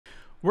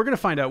We're going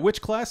to find out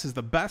which class is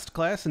the best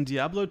class in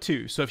Diablo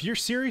 2, so if you're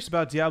serious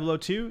about Diablo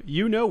 2,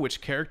 you know which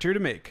character to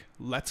make.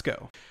 Let's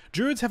go.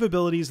 Druids have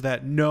abilities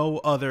that no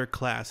other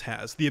class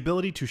has. The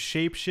ability to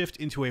shapeshift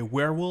into a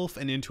werewolf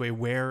and into a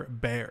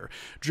werebear.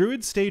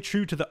 Druids stay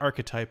true to the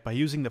archetype by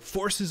using the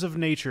forces of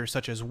nature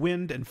such as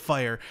wind and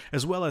fire,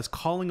 as well as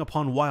calling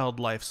upon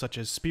wildlife such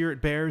as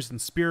spirit bears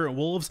and spirit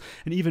wolves,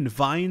 and even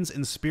vines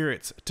and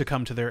spirits to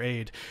come to their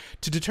aid.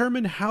 To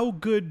determine how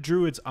good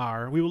druids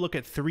are, we will look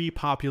at 3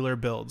 popular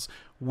builds: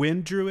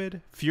 Wind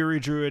Druid, Fury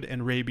Druid,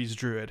 and Rabies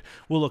Druid.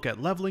 We'll look at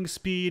leveling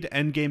speed,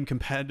 endgame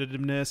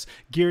competitiveness,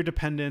 gear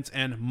dependence,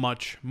 and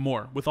much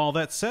more. With all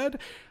that said,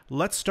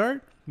 let's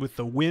start with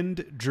the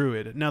Wind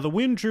Druid. Now, the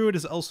Wind Druid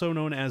is also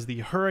known as the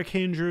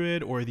Hurricane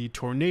Druid or the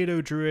Tornado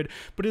Druid,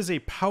 but is a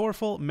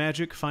powerful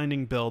magic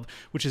finding build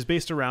which is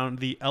based around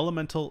the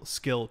elemental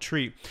skill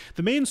tree.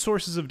 The main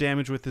sources of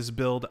damage with this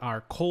build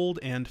are cold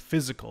and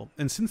physical,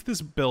 and since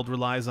this build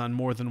relies on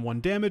more than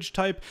one damage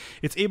type,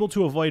 it's able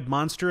to avoid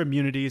monster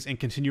immunities and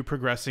continue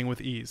progressing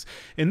with ease.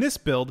 In this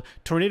build,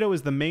 Tornado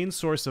is the main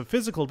source of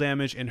physical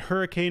damage, and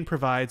Hurricane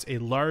provides a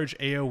large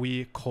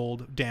AoE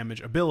cold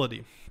damage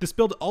ability. This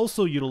build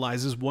also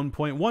utilizes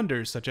 1-point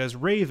wonders such as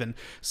Raven,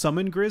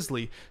 Summon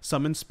Grizzly,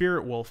 Summon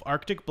Spirit Wolf,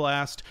 Arctic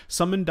Blast,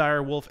 Summon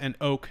Direwolf, and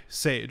Oak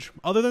Sage.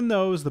 Other than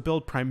those, the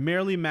build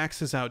primarily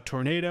maxes out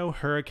Tornado,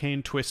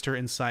 Hurricane, Twister,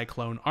 and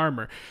Cyclone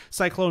Armor.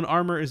 Cyclone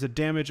Armor is a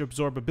damage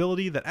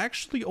absorbability that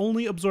actually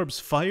only absorbs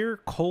fire,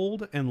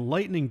 cold, and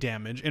lightning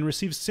damage and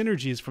receives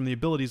synergies from the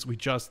abilities we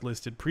just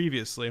listed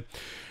previously.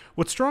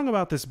 What's strong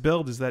about this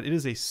build is that it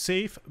is a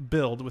safe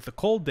build with the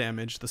cold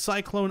damage, the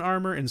cyclone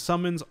armor, and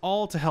summons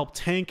all to help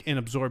tank and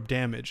absorb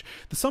damage.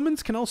 The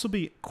summons can also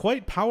be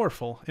quite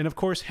powerful, and of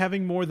course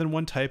having more than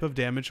one type of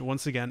damage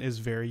once again is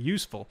very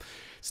useful.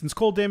 Since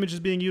cold damage is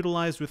being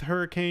utilized with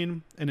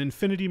Hurricane, an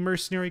Infinity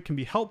Mercenary can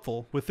be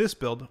helpful with this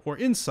build, or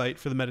Insight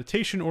for the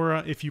Meditation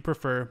Aura if you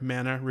prefer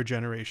mana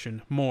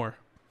regeneration more.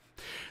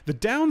 The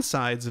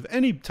downsides of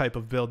any type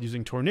of build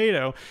using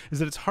Tornado is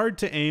that it's hard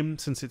to aim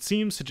since it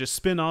seems to just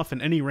spin off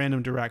in any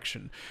random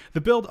direction.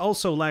 The build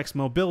also lacks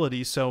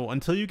mobility, so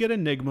until you get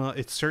Enigma,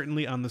 it's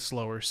certainly on the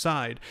slower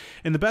side.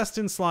 And the best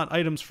in-slot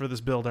items for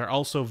this build are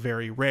also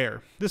very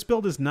rare. This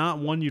build is not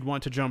one you'd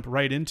want to jump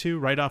right into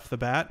right off the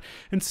bat.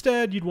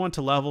 Instead, you'd want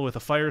to level with a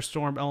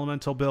Firestorm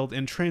Elemental build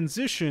and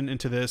transition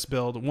into this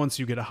build once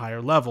you get a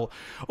higher level.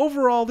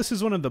 Overall, this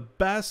is one of the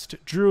best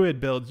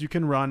Druid builds you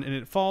can run, and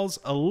it falls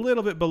a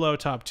little bit below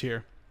top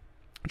tier.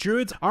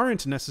 Druids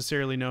aren't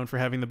necessarily known for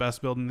having the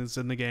best builds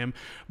in the game,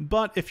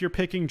 but if you're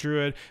picking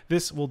Druid,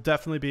 this will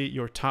definitely be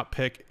your top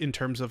pick in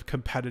terms of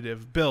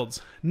competitive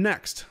builds.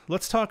 Next,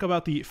 let's talk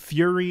about the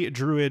Fury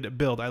Druid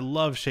build. I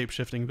love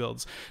shapeshifting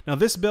builds. Now,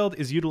 this build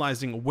is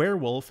utilizing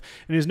Werewolf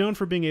and is known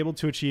for being able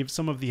to achieve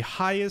some of the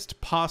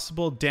highest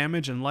possible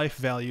damage and life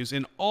values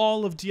in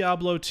all of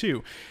Diablo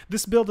 2.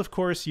 This build, of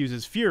course,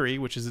 uses Fury,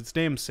 which is its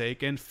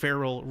namesake, and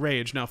Feral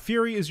Rage. Now,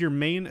 Fury is your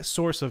main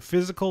source of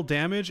physical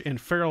damage,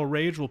 and Feral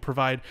Rage will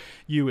provide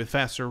you with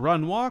faster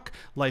run walk,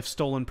 life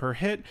stolen per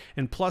hit,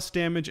 and plus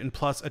damage and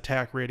plus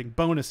attack rating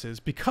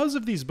bonuses. Because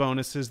of these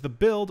bonuses, the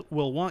build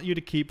will want you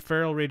to keep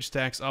Feral Rage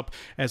stacks up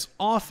as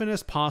often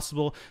as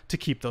possible to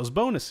keep those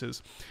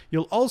bonuses.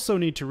 You'll also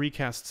need to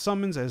recast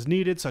summons as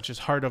needed, such as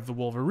Heart of the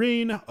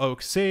Wolverine,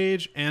 Oak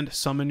Sage, and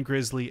Summon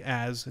Grizzly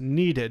as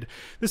needed.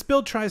 This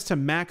build tries to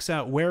max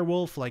out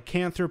Werewolf,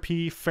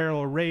 Lycanthropy,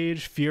 Feral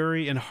Rage,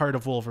 Fury, and Heart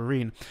of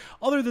Wolverine.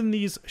 Other than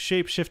these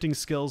shape-shifting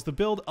skills, the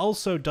build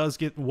also does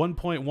get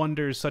 1-point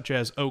wonders such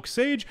as Oak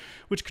Sage,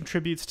 which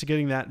contributes to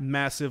getting that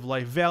massive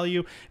life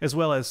value, as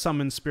well as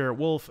Summon Spirit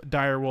Wolf,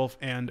 Direwolf,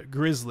 and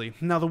Grizzly.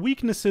 Now, the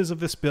weaknesses of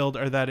this build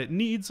are that it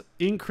needs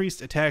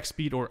increased attack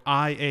speed, or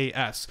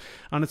IAS,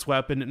 on its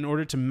weapon in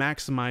order to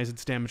maximize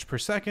its damage per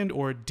second,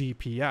 or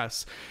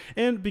DPS.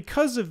 And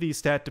because of these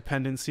stat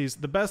dependencies,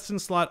 the best in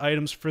slot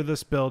items for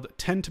this build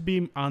tend to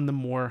be on the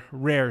more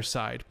rare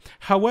side.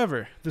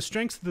 However, the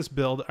strengths of this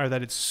build are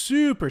that it's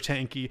super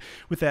tanky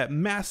with that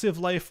massive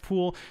life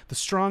pool, the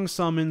strong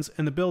summons,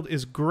 and the build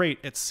is great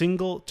at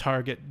single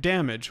target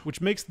damage,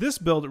 which makes this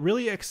build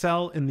really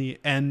excel in the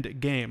end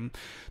game.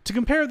 To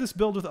compare this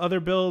build with other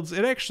builds,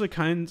 it actually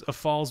kind of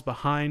falls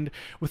behind.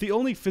 With the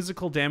only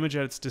physical damage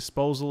at its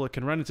disposal, it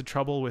can run into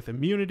trouble with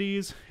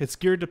immunities, it's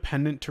gear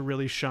dependent to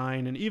really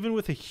shine, and even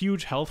with a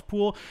huge health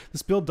pool,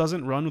 this build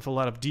doesn't run with a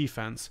lot of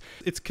defense.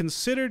 It's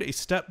considered a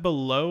step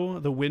below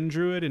the Wind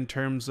Druid in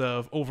terms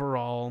of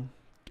overall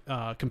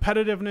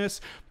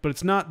competitiveness, but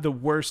it's not the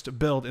worst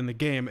build in the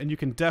game, and you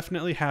can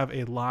definitely have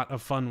a lot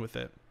of fun with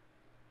it.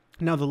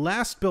 Now, the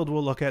last build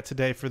we'll look at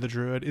today for the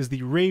Druid is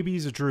the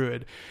Rabies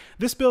Druid.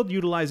 This build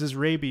utilizes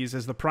Rabies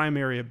as the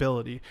primary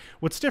ability.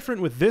 What's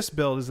different with this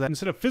build is that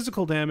instead of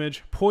physical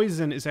damage,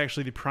 poison is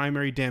actually the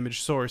primary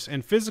damage source,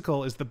 and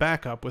physical is the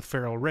backup with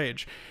Feral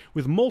Rage.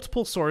 With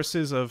multiple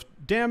sources of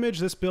damage,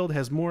 this build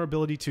has more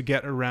ability to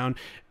get around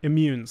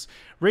immunes.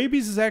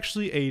 Rabies is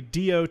actually a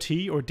DOT,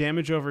 or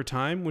damage over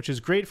time, which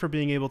is great for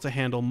being able to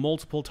handle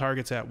multiple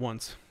targets at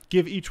once.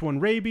 give each one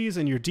rabies,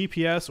 and your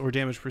DPS or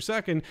damage per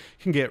second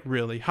can get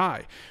really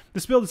high.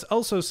 This build is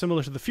also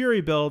similar to the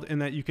Fury build in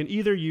that you can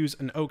either use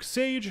an Oak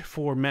Sage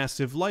for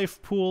massive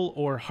life pool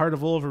or Heart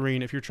of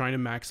Wolverine if you're trying to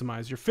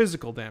maximize your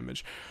physical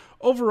damage.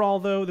 Overall,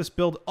 though, this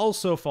build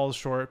also falls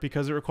short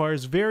because it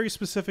requires very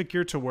specific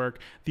gear to work.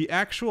 The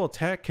actual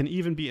attack can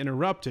even be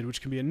interrupted,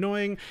 which can be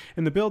annoying,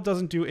 and the build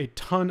doesn't do a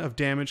ton of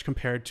damage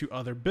compared to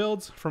other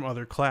builds from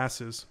other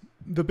classes.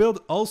 The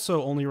build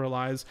also only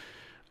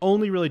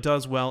really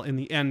does well in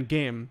the end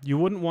game. You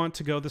wouldn't want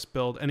to go this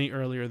build any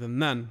earlier than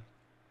then.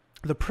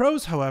 The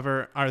pros,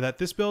 however, are that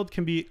this build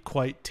can be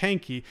quite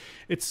tanky.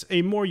 It's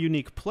a more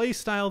unique play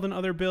style than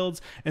other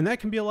builds, and that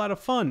can be a lot of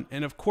fun.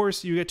 And of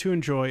course, you get to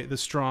enjoy the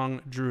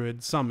strong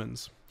Druid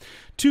summons.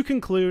 To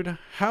conclude,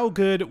 how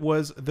good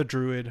was the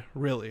Druid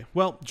really?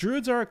 Well,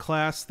 Druids are a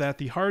class that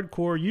the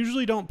hardcore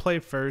usually don't play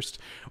first,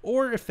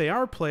 or if they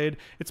are played,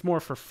 it's more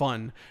for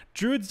fun.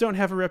 Druids don't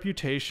have a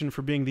reputation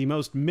for being the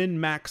most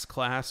min-max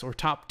class or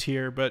top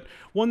tier, but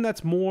one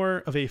that's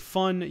more of a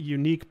fun,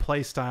 unique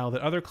playstyle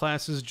that other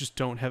classes just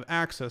don't have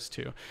access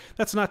to.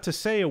 That's not to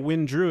say a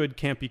Wind Druid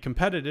can't be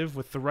competitive.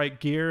 With the right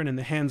gear and in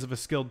the hands of a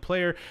skilled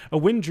player, a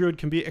Wind Druid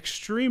can be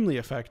extremely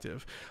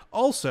effective.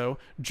 Also,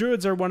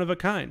 Druids are one of a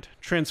kind.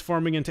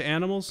 Transforming into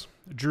animals,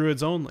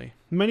 Druids only.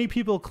 Many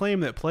people claim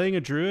that playing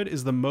a Druid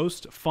is the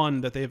most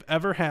fun that they've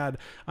ever had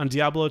on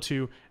Diablo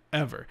 2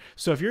 ever.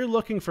 So if you're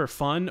looking for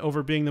fun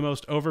over being the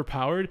most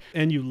overpowered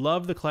and you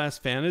love the class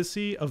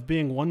fantasy of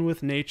being one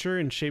with nature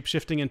and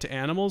shapeshifting into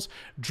animals,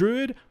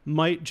 Druid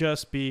might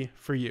just be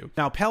for you.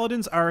 Now,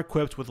 Paladins are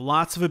equipped with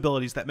lots of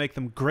abilities that make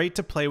them great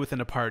to play within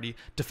a party.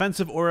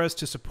 Defensive auras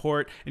to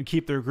support and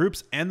keep their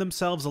groups and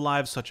themselves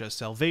alive, such as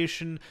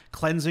Salvation,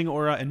 Cleansing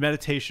Aura, and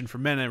Meditation for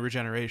mana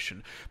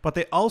regeneration. But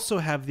they also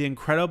have the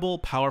incredible,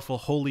 powerful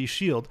Holy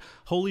Shield.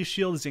 Holy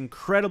Shield is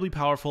incredibly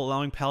powerful,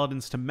 allowing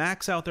Paladins to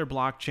max out their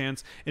block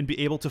chance and be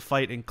able to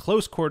fight in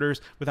close quarters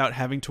without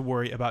having to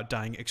worry about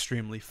dying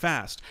extremely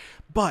fast.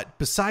 But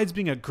besides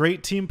being a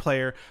great team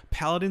player,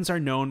 Paladins are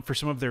known for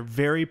some of their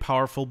very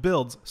powerful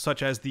builds,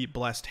 such as the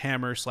Blessed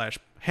Hammer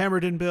 /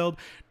 Hammerdin build,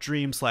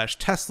 Dream /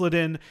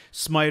 Tesladin,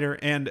 Smiter,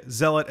 and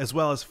Zealot, as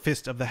well as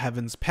Fist of the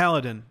Heavens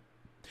Paladin.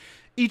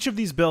 Each of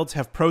these builds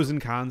have pros and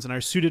cons and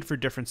are suited for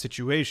different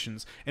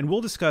situations, and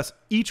we'll discuss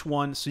each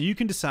one so you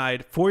can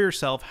decide for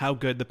yourself how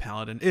good the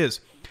Paladin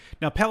is.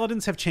 Now,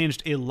 Paladins have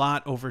changed a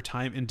lot over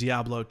time in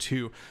Diablo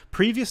 2.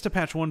 Previous to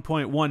patch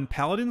 1.1,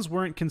 Paladins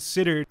weren't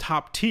considered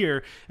top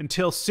tier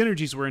until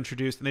synergies were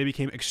introduced, and they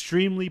became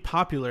extremely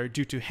popular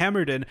due to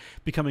Hammerdin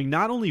becoming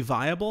not only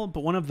viable,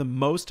 but one of the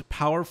most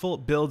powerful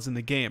builds in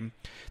the game.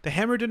 The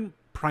Hammerdin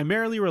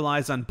primarily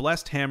relies on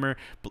Blessed Hammer,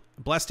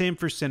 Blessed Aim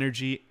for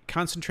synergy,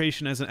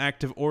 Concentration as an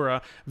active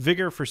aura,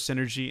 Vigor for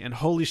synergy, and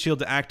Holy Shield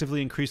to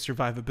actively increase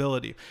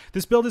survivability.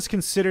 This build is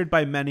considered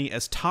by many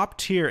as top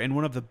tier and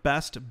one of the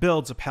best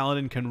builds a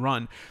Paladin can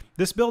run.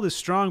 This build is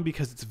strong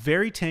because it's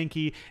very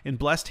tanky, and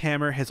Blessed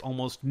Hammer has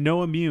almost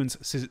no immunes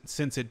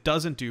since it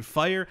doesn't do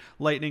fire,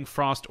 lightning,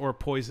 frost, or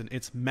poison.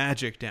 It's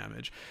magic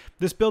damage.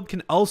 This build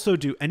can also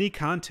do any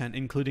content,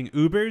 including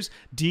Ubers,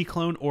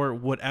 declone, or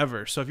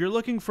whatever. So if you're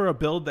looking for a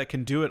build that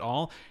can do it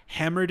all,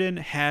 Hammerdin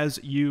has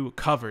you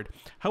covered.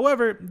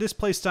 However, this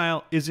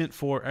playstyle isn't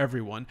for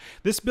everyone.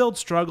 This build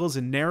struggles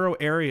in narrow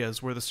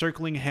areas where the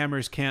circling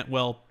hammers can't,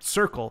 well,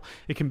 circle.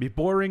 It can be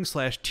boring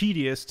 /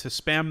 tedious to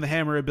spam the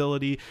hammer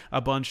ability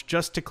a bunch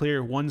just to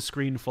clear one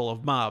screen full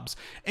of mobs.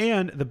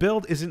 And the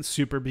build isn't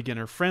super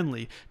beginner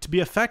friendly. To be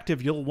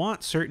effective, you'll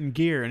want certain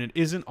gear, and it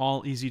isn't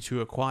all easy to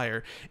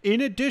acquire.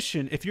 In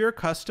addition, if you're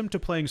accustomed to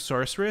playing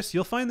Sorceress,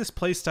 you'll find this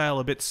playstyle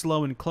a bit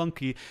slow and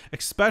clunky,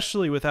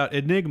 especially without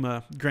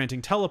Enigma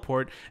granting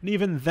teleport, and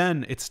even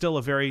then, it's still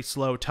a very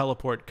slow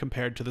teleport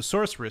compared to the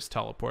Sorceress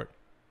teleport.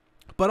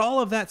 But all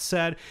of that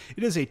said,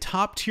 it is a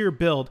top tier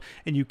build,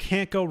 and you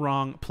can't go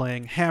wrong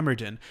playing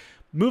Hammerdin.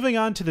 Moving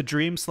on to the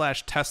Dream /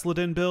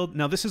 Tesladin build,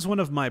 now this is one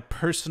of my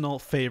personal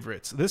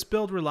favorites. This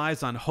build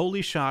relies on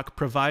Holy Shock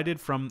provided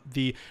from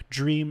the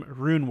Dream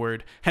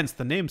runeword, hence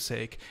the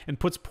namesake, and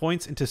puts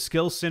points into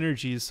skill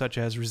synergies such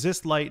as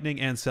Resist Lightning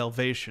and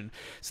Salvation.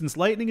 Since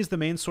Lightning is the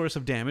main source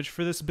of damage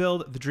for this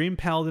build, the Dream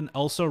Paladin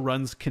also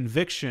runs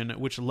Conviction,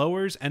 which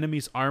lowers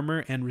enemies'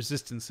 armor and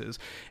resistances.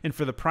 And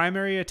for the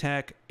primary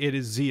attack, it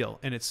is Zeal,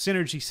 and its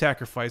Synergy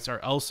Sacrifice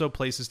are also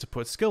places to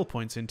put skill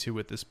points into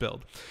with this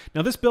build.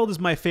 Now this build is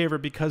my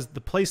favorite because the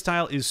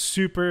playstyle is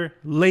super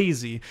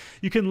lazy.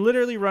 You can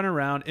literally run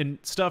around and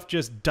stuff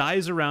just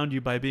dies around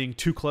you by being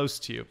too close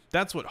to you.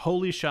 That's what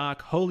Holy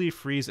Shock, Holy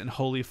Freeze, and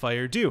Holy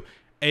Fire do.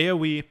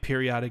 AoE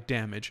periodic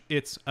damage.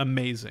 It's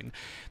amazing.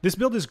 This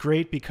build is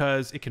great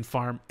because it can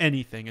farm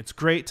anything. It's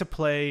great to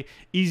play,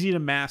 easy to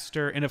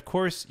master, and of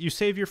course, you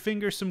save your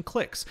fingers some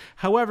clicks.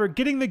 However,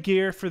 getting the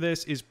gear for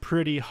this is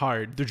pretty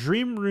hard. The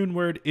Dream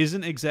runeword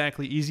isn't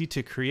exactly easy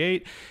to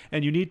create,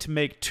 and you need to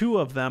make 2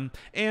 of them,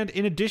 and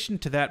in addition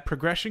to that,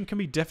 progression can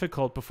be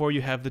difficult before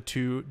you have the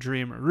 2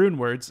 Dream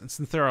runewords, and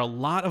since there are a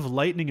lot of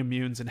lightning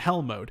immunes in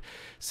Hell mode.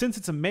 Since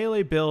it's a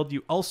melee build,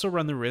 you also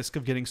run the risk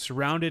of getting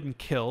surrounded and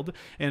killed,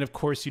 and of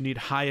course, course, you need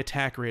high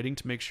attack rating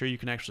to make sure you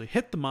can actually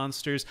hit the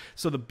monsters,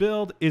 so the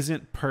build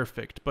isn't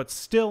perfect, but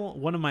still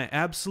one of my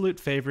absolute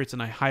favorites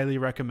and I highly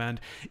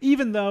recommend,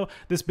 even though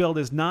this build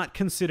is not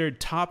considered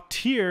top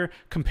tier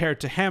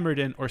compared to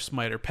Hammerdin or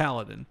Smiter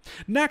Paladin.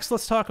 Next,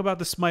 let's talk about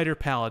the Smiter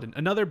Paladin,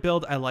 another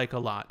build I like a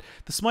lot.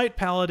 The Smite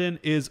Paladin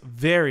is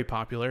very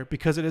popular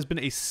because it has been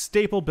a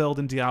staple build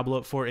in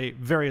Diablo for a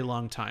very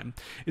long time.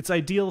 It's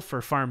ideal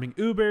for farming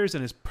Ubers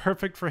and is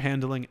perfect for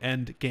handling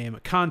end game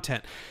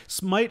content.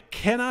 Smite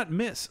cannot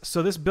miss,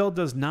 so this build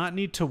does not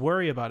need to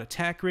worry about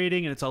attack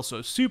rating, and it's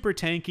also super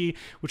tanky,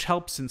 which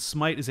helps since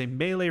Smite is a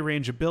melee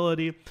range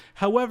ability.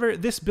 However,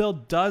 this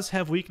build does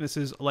have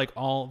weaknesses like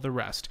all the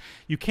rest.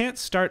 You can't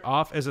start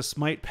off as a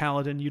Smite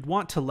Paladin, you'd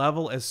want to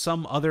level as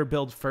some other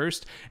build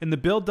first, and the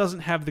build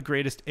doesn't have the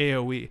greatest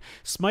AoE.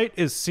 Smite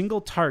is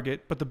single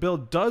target, but the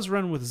build does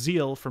run with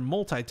Zeal for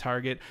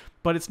multi-target,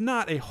 but it's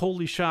not a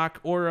holy shock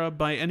aura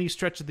by any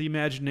stretch of the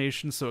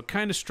imagination, so it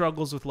kind of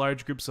struggles with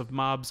large groups of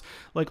mobs.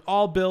 Like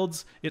all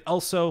builds, it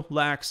also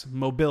lacks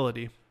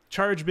mobility.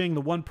 Charge being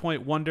the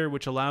 1-point wonder,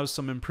 which allows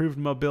some improved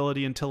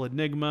mobility until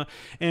Enigma,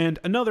 and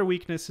another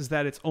weakness is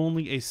that it's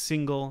only a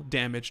single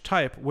damage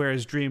type,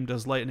 whereas Dream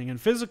does lightning and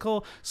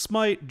physical,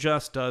 Smite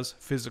just does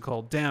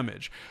physical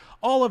damage.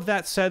 All of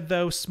that said,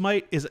 though,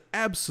 Smite is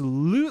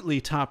absolutely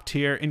top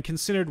tier and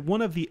considered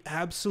one of the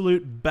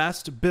absolute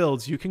best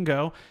builds you can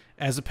go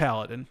as a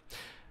Paladin.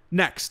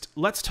 Next,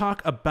 let's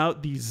talk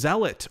about the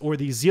Zealot, or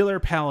the Zealer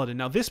Paladin.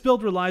 Now, this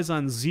build relies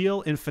on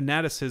Zeal and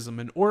Fanaticism,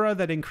 an aura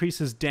that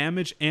increases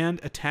damage and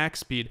attack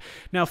speed.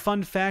 Now,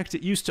 fun fact,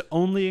 it used to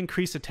only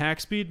increase attack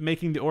speed,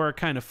 making the aura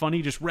kind of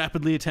funny, just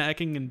rapidly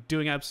attacking and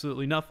doing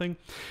absolutely nothing.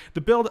 The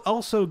build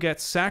also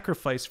gets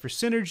Sacrifice for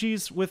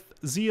synergies with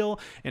Zeal,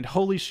 and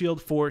Holy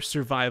Shield for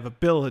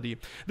survivability.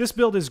 This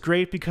build is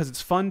great because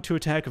it's fun to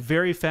attack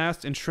very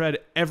fast and shred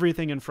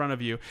everything in front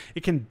of you.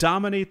 It can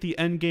dominate the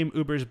endgame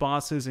Uber's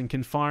bosses and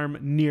can farm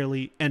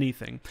nearly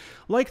anything.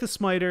 Like the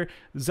Smiter,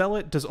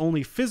 Zealot does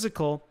only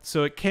physical,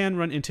 so it can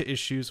run into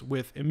issues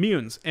with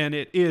immunes, and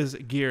it is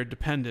gear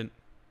dependent.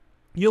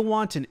 You'll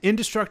want an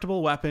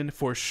indestructible weapon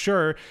for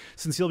sure,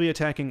 since you'll be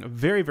attacking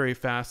very, very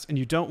fast, and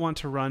you don't want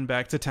to run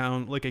back to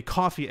town like a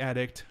coffee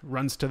addict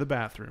runs to the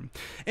bathroom.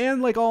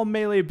 And like all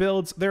melee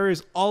builds, there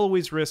is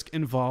always risk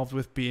involved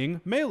with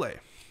being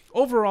melee.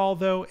 Overall,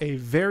 though, a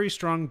very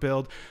strong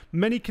build,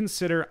 many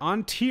consider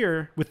on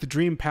tier with the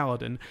Dream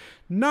Paladin.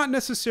 Not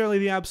necessarily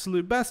the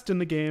absolute best in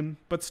the game,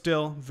 but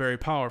still very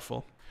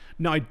powerful.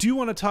 Now, I do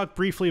want to talk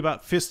briefly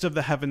about Fist of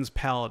the Heavens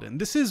Paladin.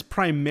 This is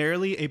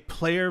primarily a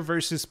player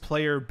versus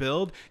player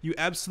build. You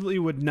absolutely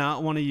would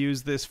not want to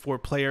use this for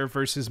player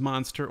versus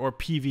monster or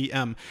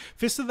PvM.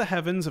 Fist of the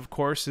Heavens, of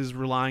course, is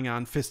relying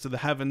on Fist of the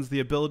Heavens, the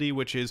ability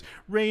which is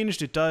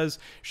ranged. It does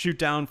shoot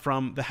down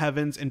from the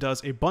heavens and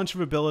does a bunch of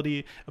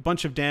ability, a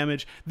bunch of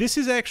damage. This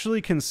is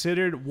actually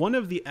considered one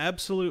of the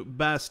absolute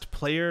best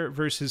player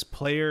versus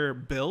player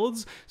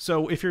builds.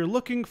 So if you're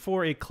looking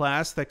for a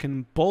class that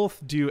can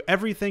both do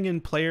everything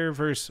in player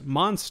versus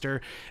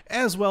monster,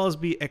 as well as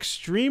be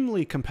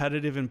extremely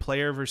competitive in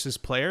player versus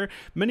player,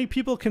 many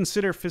people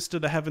consider Fist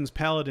of the Heavens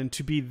Paladin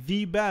to be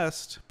the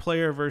best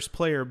player versus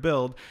player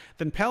build.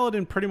 Then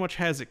Paladin pretty much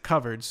has it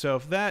covered. So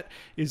if that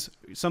is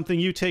something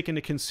you take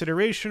into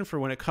consideration for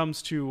when it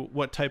comes to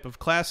what type of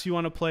class you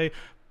want to play,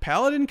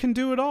 Paladin can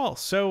do it all.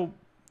 So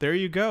there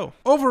you go.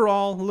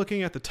 Overall,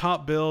 looking at the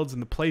top builds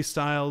and the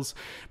playstyles,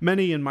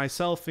 many, and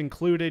myself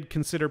included,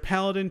 consider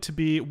Paladin to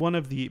be one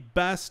of the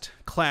best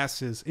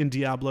classes in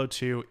Diablo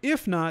 2,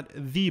 if not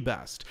the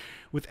best.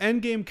 With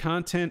endgame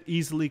content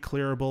easily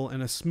clearable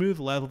and a smooth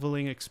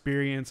leveling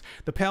experience,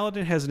 the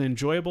Paladin has an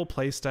enjoyable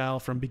playstyle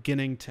from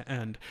beginning to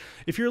end.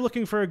 If you're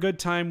looking for a good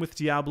time with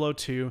Diablo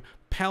 2,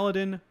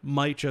 Paladin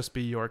might just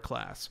be your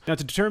class. Now,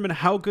 to determine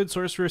how good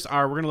Sorceress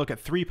are, we're going to look at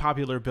 3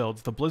 popular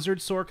builds: the Blizzard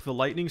Sorc, the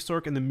Lightning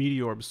Sorc, and the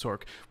Meteorb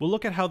Sorc. We'll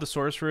look at how the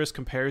Sorceress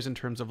compares in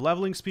terms of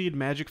leveling speed,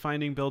 magic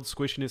finding, build,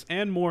 squishiness,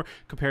 and more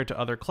compared to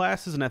other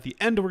classes, and at the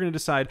end we're going to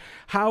decide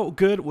how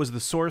good was the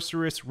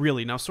Sorceress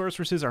really. Now,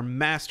 Sorceresses are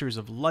masters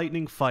of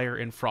lightning, fire,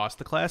 and frost.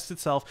 The class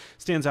itself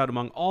stands out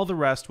among all the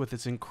rest with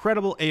its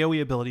incredible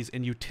AoE abilities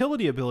and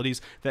utility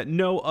abilities that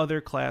no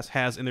other class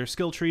has in their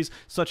skill trees,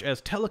 such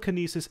as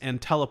telekinesis and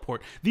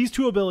teleport. These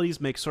 2 abilities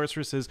make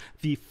Sorceresses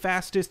the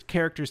fastest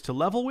characters to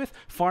level with,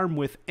 farm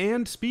with,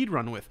 and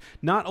speedrun with.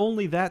 Not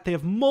only that, they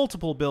have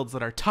multiple builds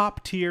that are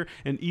top tier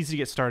and easy to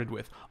get started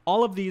with.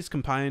 All of these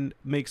combined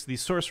makes the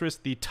Sorceress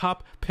the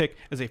top pick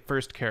as a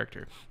first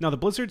character. Now, the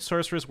Blizzard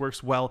Sorceress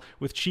works well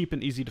with cheap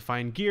and easy to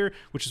find gear,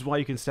 which is why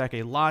you can stack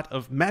a lot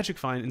of magic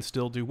find and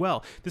still do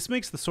well. This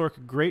makes the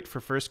Sorc great for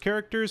first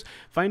characters,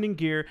 finding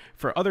gear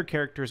for other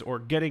characters, or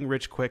getting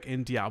rich quick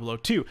in Diablo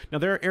 2. Now,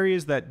 there are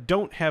areas that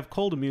don't have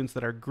cold immunes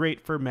that are great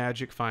great for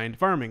magic find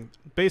farming,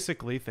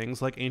 basically things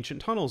like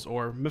Ancient Tunnels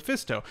or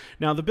Mephisto.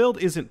 Now the build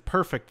isn't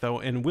perfect though,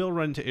 and will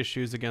run into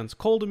issues against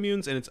cold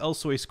immunes, and it's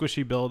also a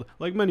squishy build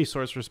like many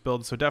Sorceress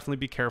builds, so definitely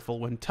be careful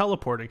when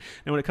teleporting.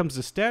 And when it comes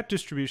to stat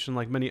distribution,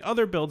 like many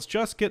other builds,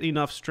 just get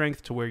enough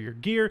strength to wear your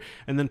gear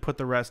and then put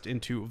the rest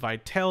into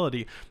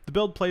vitality. The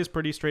build plays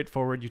pretty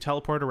straightforward. You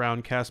teleport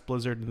around, cast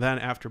Blizzard, and then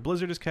after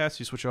Blizzard is cast,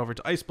 you switch over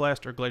to Ice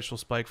Blast or Glacial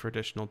Spike for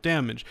additional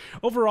damage.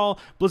 Overall,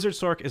 Blizzard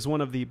Sorc is one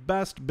of the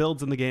best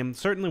builds in the game,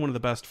 certainly one of the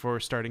best for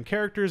starting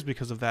characters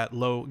because of that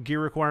low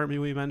gear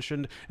requirement we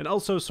mentioned, and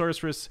also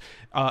Sorceress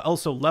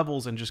also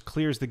levels and just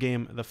clears the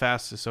game the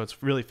fastest, so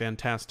it's really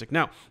fantastic.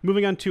 Now,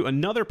 moving on to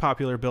another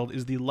popular build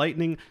is the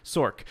Lightning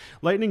Sorc.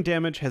 Lightning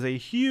damage has a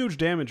huge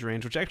damage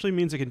range, which actually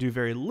means it can do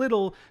very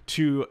little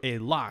to a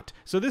lot.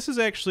 So this is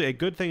actually a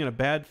good thing and a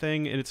bad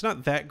thing, and it's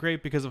not that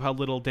great because of how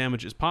little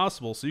damage is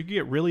possible, so you can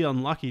get really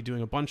unlucky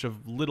doing a bunch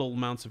of little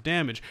amounts of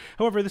damage.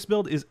 However, this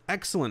build is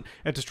excellent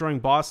at destroying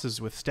bosses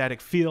with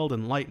static field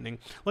and lightning.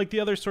 Like the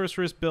other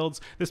Sorceress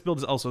builds, this build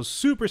is also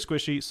super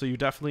squishy, so you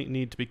definitely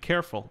need to be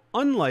careful.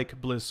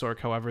 Unlike Blizz Sorc,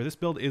 however, this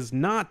build is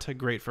not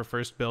great for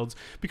first builds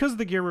because of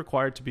the gear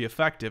required to be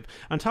effective.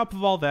 On top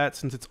of all that,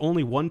 since it's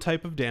only one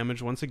type of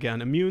damage, once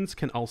again, immunes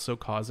can also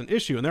cause an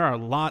issue, and there are a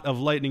lot of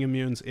lightning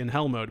immunes in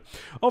Hell mode.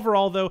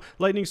 Overall, though,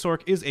 Lightning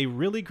Sorc is a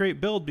really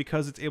great build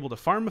because it's able to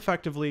farm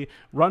effectively,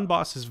 run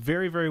bosses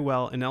very, very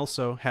well, and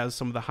also has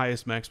some of the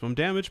highest maximum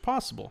damage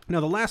possible. Now,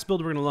 the last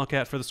build we're going to look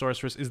at for the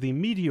Sorceress is the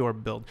Meteor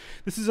build.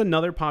 This is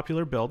another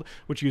popular build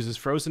which uses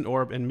Frozen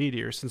Orb and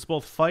Meteor. Since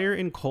both fire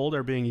and cold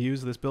are being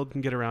used, this build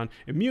can get around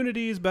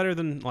immunities better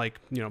than, like,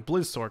 you know,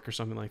 Blizz Sorc or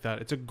something like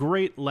that. It's a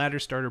great ladder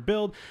starter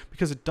build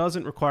because it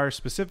doesn't require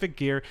specific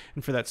gear,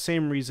 and for that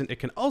same reason, it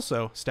can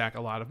also stack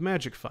a lot of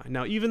magic find.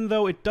 Now, even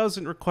though it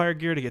doesn't require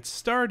gear to get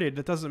started,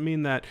 that doesn't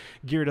mean that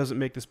gear doesn't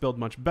make this build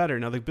much better.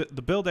 Now, the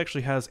build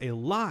actually has a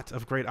lot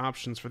of great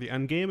options for the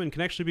end game and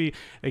can actually be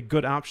a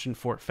good option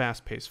for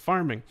fast-paced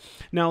farming.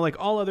 Now, like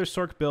all other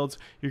Sorc builds,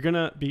 you're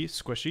gonna be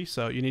squishy,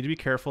 so you need to be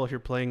careful if you're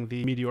playing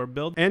the Meteor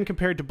build. And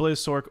compared to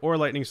Blizz Sorc or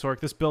Lightning Sorc,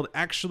 this build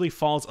actually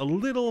falls a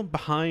little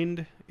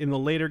behind in the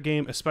later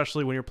game,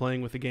 especially when you're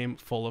playing with a game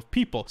full of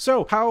people.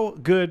 So, how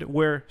good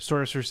were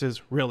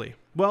Sorceresses really?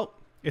 Well,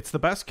 it's the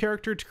best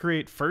character to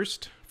create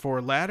first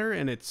for ladder,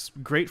 and it's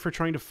great for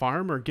trying to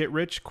farm or get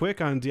rich quick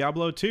on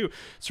Diablo 2.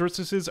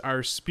 Sorceresses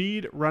are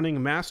speed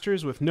running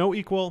masters with no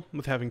equal,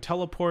 with having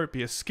teleport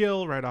be a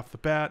skill right off the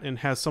bat, and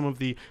has some of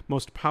the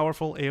most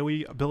powerful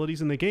AoE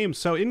abilities in the game.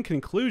 So in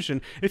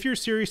conclusion, if you're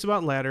serious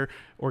about ladder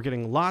or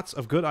getting lots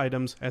of good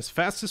items as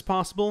fast as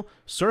possible,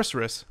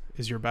 Sorceress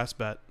is your best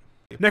bet.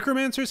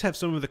 Necromancers have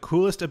some of the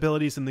coolest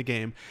abilities in the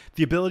game.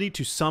 The ability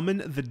to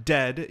summon the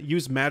dead,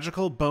 use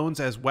magical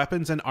bones as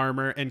weapons and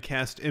armor, and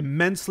cast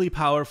immensely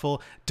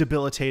powerful,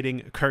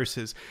 debilitating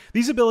curses.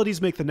 These abilities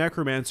make the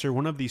Necromancer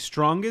one of the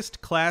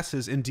strongest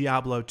classes in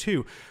Diablo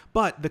 2,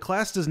 but the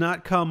class does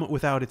not come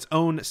without its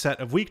own set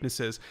of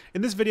weaknesses.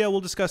 In this video, we'll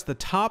discuss the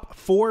top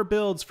 4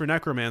 builds for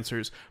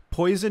Necromancers: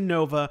 Poison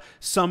Nova,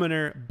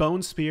 Summoner,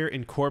 Bone Spear,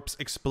 and Corpse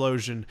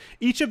Explosion.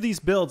 Each of these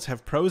builds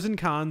have pros and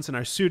cons and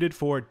are suited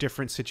for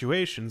different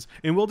situations,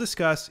 and we'll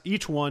discuss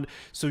each one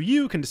so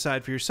you can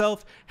decide for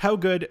yourself how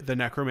good the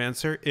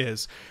Necromancer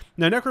is.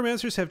 Now,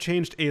 Necromancers have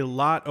changed a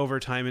lot over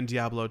time in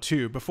Diablo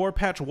 2. Before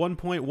patch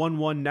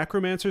 1.11,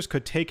 Necromancers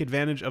could take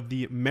advantage of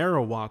the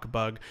Marrowwalk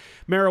bug.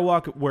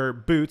 Marrowwalk were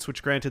boots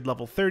which granted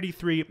level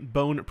 33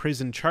 Bone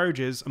Prison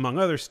charges, among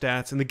other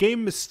stats, and the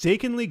game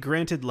mistakenly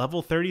granted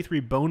level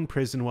 33 Bone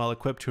Prison while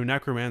equipped to a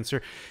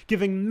Necromancer,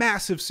 giving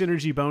massive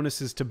synergy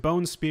bonuses to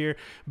Bone Spear,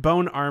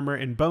 Bone Armor,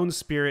 and Bone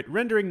Spirit,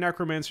 rendering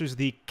Necromancers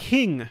the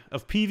king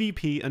of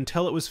PvP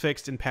until it was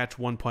fixed in patch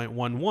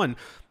 1.11.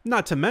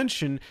 Not to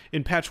mention,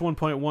 in patch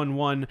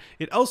 1.11,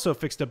 it also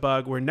fixed a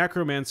bug where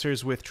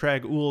Necromancers with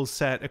Trag Ul's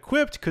set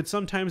equipped could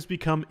sometimes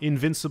become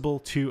invincible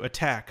to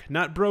attack.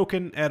 Not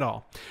broken at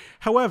all.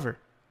 However,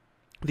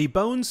 the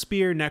Bone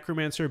Spear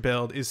Necromancer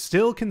build is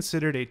still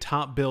considered a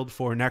top build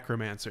for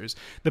Necromancers.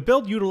 The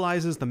build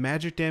utilizes the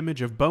magic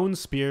damage of Bone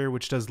Spear,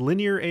 which does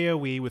linear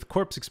AoE with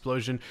Corpse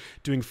Explosion,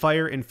 doing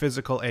fire and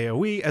physical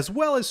AoE, as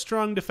well as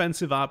strong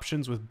defensive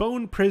options with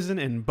Bone Prison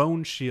and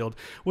Bone Shield.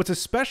 What's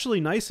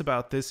especially nice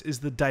about this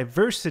is the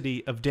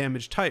diversity of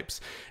damage types,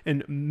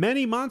 and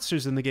many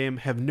monsters in the game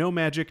have no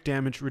magic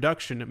damage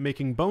reduction,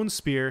 making Bone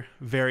Spear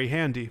very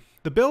handy.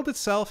 The build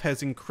itself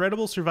has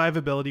incredible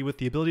survivability with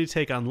the ability to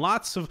take on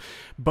lots of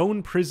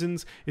bone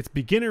prisons. It's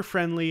beginner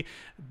friendly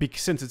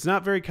since it's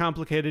not very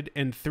complicated,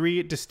 and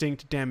 3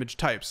 distinct damage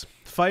types: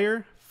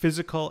 fire,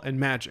 physical, and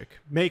magic,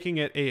 making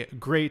it a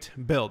great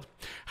build.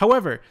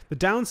 However, the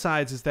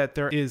downsides is that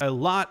there is a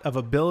lot of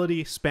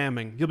ability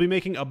spamming. You'll be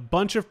making a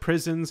bunch of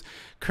prisons,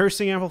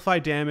 cursing amplify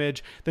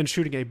damage, then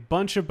shooting a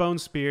bunch of bone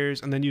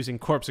spears, and then using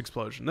Corpse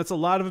Explosion. That's a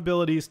lot of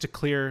abilities to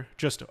clear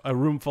just a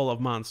room full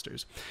of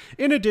monsters.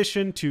 In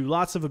addition to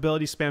lots of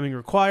ability spamming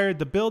required,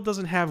 the build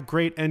doesn't have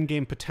great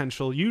endgame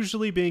potential,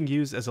 usually being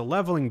used as a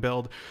leveling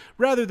build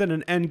rather than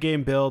an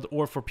endgame build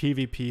or for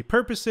PvP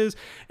purposes.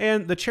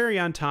 And the cherry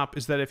on top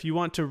is that if you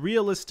want to to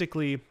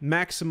realistically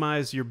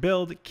maximize your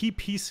build, key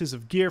pieces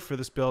of gear for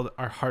this build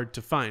are hard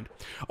to find.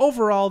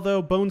 Overall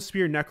though, Bone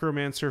Spear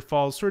Necromancer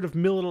falls sort of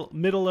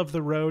middle of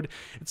the road.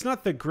 It's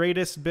not the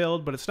greatest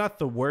build, but it's not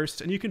the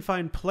worst, and you can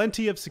find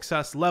plenty of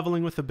success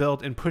leveling with the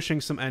build and pushing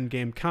some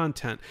endgame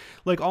content.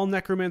 Like all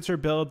Necromancer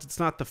builds, it's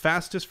not the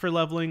fastest for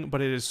leveling,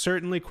 but it is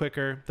certainly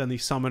quicker than the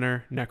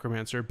Summoner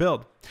Necromancer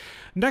build.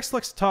 Next,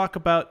 let's talk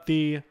about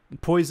the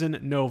Poison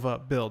Nova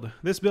build.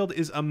 This build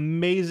is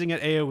amazing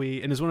at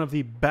AoE and is one of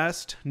the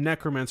best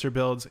Necromancer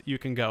builds you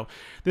can go.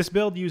 This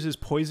build uses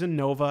Poison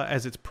Nova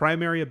as its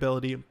primary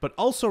ability, but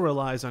also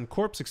relies on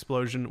Corpse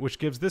Explosion, which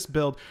gives this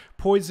build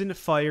poison,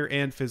 fire,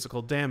 and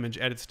physical damage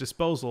at its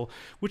disposal,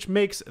 which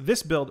makes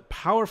this build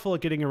powerful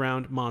at getting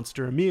around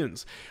monster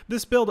immunes.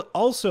 This build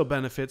also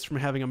benefits from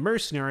having a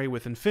Mercenary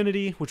with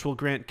Infinity, which will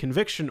grant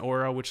Conviction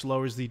Aura, which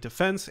lowers the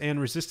defense and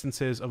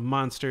resistances of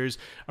monsters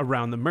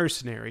around the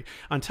Mercenary.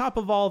 On top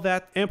of all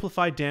that,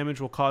 amplified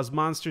damage will cause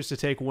monsters to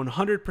take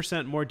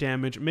 100% more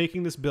damage,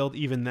 making this build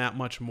even that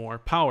much more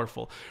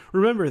powerful.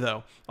 Remember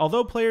though,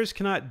 although players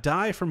cannot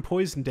die from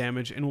poison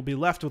damage and will be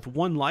left with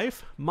 1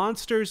 life,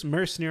 monsters,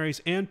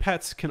 mercenaries, and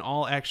pets can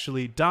all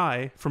actually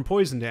die from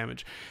poison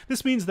damage.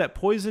 This means that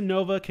Poison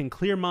Nova can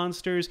clear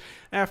monsters,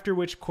 after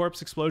which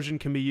Corpse Explosion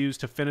can be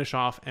used to finish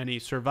off any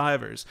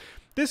survivors.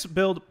 This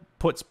build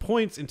puts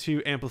points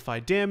into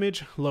amplified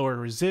damage, lower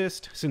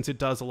resist, since it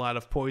does a lot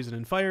of poison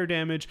and fire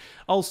damage,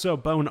 also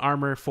bone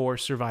armor for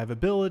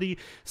survivability,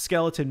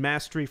 skeleton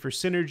mastery for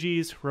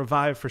synergies,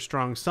 revive for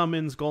strong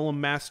summons, golem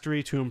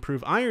mastery to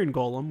improve iron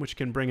golem, which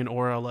can bring an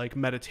aura like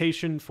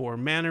meditation for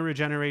mana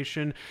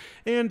regeneration,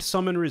 and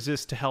summon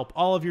resist to help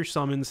all of your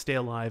summons stay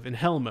alive in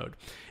hell mode.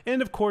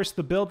 And of course,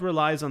 the build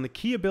relies on the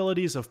key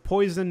abilities of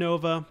Poison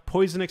Nova,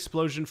 Poison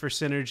Explosion for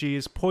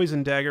synergies,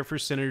 Poison Dagger for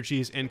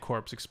synergies, and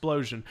Corpse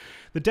Explosion.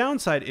 The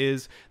downside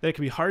is that it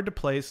can be hard to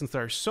play since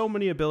there are so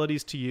many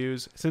abilities to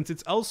use. Since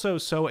it's also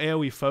so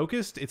AoE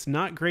focused, it's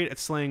not great at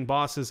slaying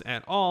bosses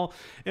at all,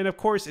 and of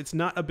course it's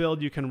not a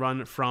build you can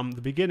run from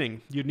the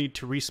beginning. You'd need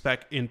to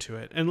respec into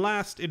it. And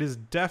last, it is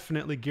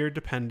definitely gear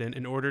dependent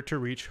in order to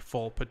reach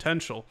full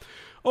potential.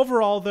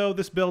 Overall though,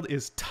 this build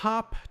is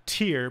top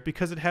tier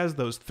because it has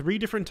those 3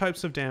 different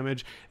types of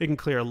damage, it can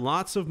clear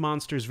lots of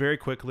monsters very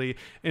quickly,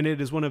 and it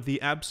is one of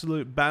the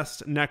absolute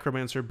best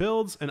Necromancer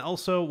builds, and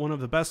also one of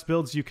the best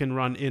builds you can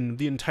run in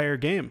the entire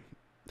game.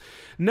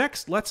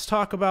 Next, let's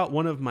talk about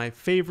one of my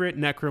favorite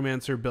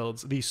Necromancer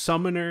builds, the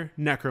Summoner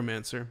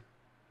Necromancer.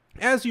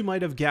 As you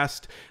might have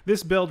guessed,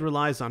 this build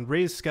relies on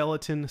Raised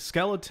Skeleton,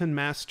 Skeleton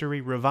Mastery,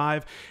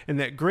 Revive, and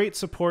that great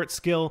support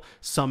skill,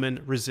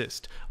 Summon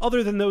Resist.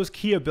 Other than those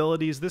key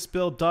abilities, this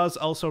build does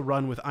also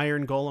run with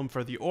Iron Golem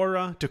for the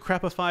aura,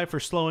 Decrepify for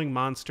slowing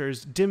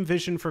monsters, Dim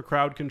Vision for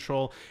crowd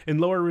control, and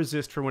Lower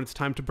Resist for when it's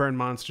time to burn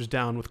monsters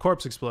down with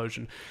Corpse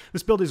Explosion.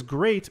 This build is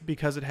great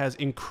because it has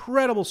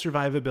incredible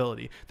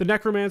survivability. The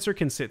Necromancer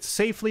can sit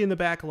safely in the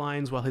back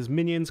lines while his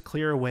minions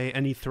clear away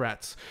any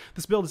threats.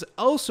 This build is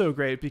also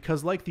great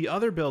because, like the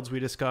other builds we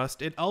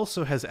discussed, it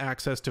also has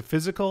access to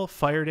physical,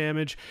 fire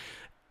damage,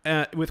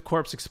 with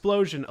Corpse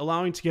Explosion,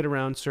 allowing to get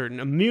around certain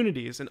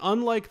immunities. And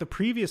unlike the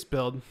previous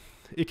build,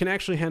 it can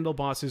actually handle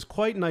bosses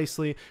quite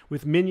nicely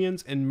with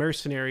minions and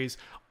mercenaries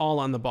all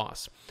on the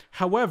boss.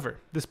 However,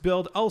 this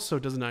build also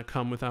does not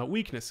come without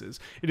weaknesses.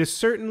 It is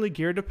certainly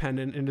gear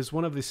dependent and is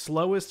one of the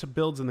slowest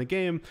builds in the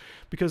game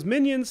because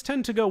minions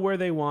tend to go where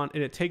they want,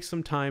 and it takes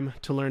some time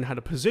to learn how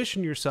to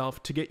position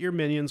yourself to get your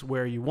minions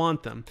where you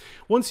want them.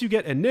 Once you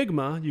get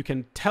Enigma, you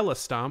can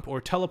telestomp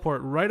or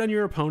teleport right on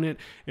your opponent,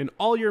 and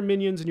all your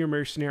minions and your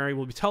mercenary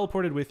will be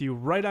teleported with you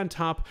right on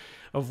top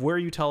of where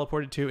you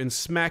teleported to and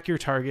smack your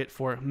target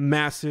for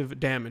massive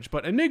damage.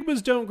 But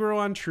Enigmas don't grow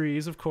on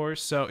trees, of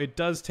course, so it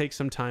does take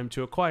some time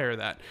to acquire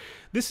that.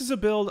 This is a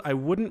build I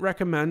wouldn't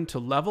recommend to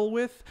level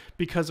with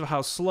because of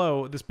how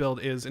slow this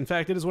build is. In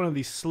fact, it is one of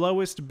the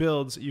slowest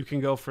builds you can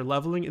go for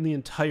leveling in the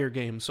entire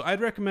game. So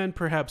I'd recommend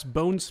perhaps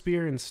Bone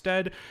Spear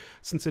instead,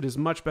 since it is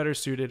much better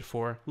suited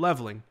for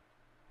leveling.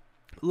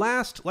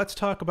 Last, let's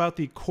talk about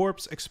the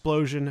Corpse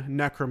Explosion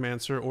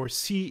Necromancer, or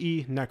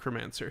CE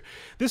Necromancer.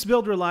 This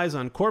build relies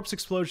on Corpse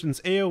Explosion's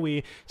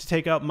AoE to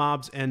take out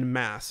mobs en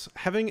masse.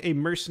 Having a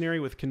mercenary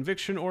with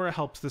Conviction Aura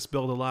helps this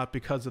build a lot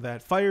because of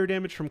that fire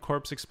damage from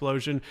Corpse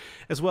Explosion,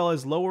 as well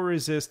as lower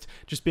resist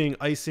just being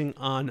icing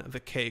on the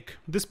cake.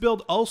 This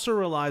build also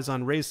relies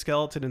on Raised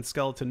Skeleton and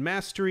Skeleton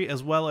Mastery,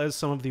 as well as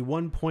some of the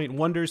 1-point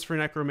wonders for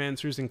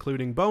Necromancers,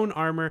 including Bone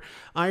Armor,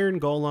 Iron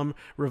Golem,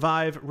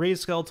 Revive,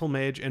 Raised Skeletal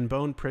Mage, and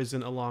Bone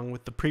Prison, along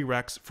with the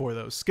prereqs for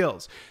those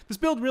skills. This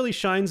build really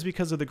shines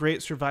because of the great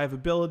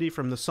survivability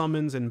from the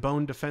summons and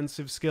bone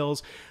defensive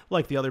skills.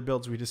 Like the other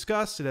builds we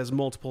discussed, it has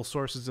multiple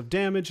sources of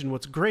damage, and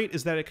what's great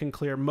is that it can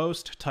clear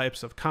most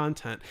types of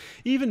content.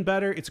 Even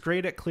better, it's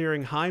great at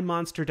clearing high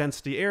monster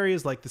density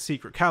areas like the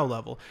Secret Cow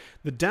level.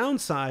 The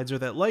downsides are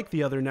that, like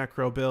the other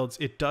Necro builds,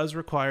 it does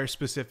require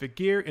specific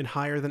gear and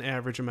higher than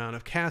average amount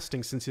of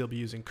casting, since you'll be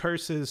using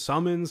curses,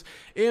 summons,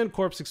 and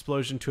Corpse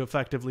Explosion to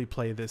effectively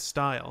play this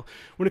style.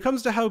 When it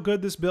comes to how good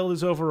good this build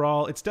is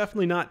overall, it's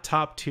definitely not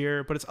top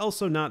tier, but it's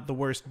also not the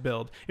worst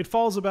build. It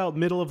falls about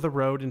middle of the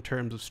road in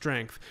terms of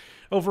strength.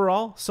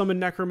 Overall, Summon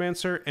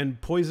Necromancer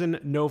and Poison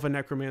Nova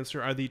Necromancer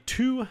are the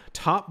two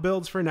top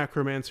builds for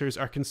Necromancers,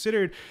 are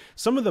considered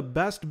some of the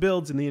best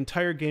builds in the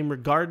entire game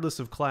regardless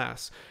of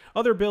class.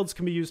 Other builds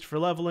can be used for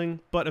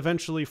leveling, but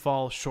eventually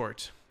fall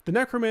short. The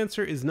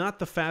Necromancer is not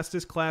the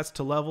fastest class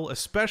to level,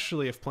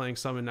 especially if playing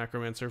Summon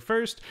Necromancer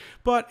first,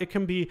 but it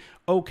can be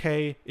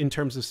okay in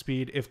terms of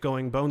speed if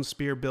going Bone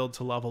Spear build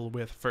to level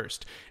with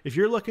first. If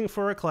you're looking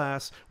for a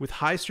class with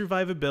high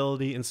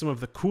survivability and some of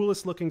the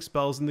coolest looking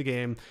spells in the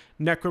game,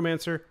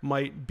 Necromancer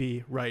might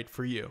be right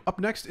for you. Up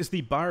next is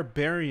the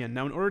Barbarian.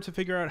 Now, in order to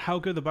figure out how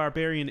good the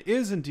Barbarian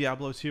is in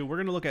Diablo 2, we're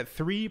going to look at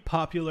three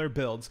popular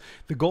builds: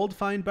 the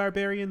Goldfind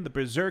Barbarian, the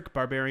Berserk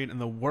Barbarian,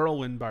 and the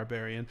Whirlwind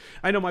Barbarian.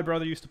 I know my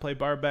brother used to play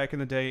Barb back in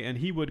the day, and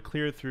he would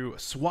clear through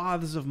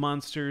swathes of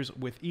monsters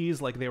with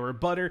ease like they were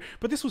butter,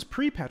 but this was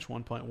pre-patch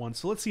 1.1,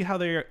 so let's see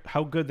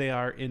how good they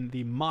are in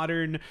the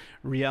modern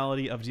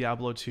reality of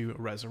Diablo 2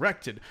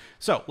 Resurrected.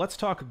 So let's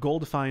talk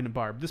Goldfind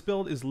Barb. This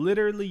build is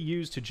literally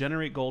used to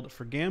generate gold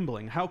for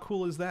gambling. How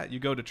cool is that? You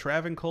go to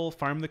Travancore,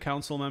 farm the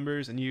council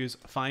members, and use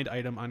find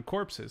item on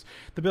corpses.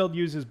 The build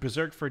uses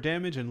Berserk for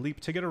damage and leap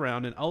to get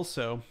around, and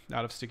also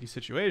out of sticky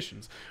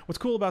situations. What's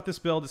cool about this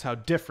build is how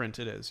different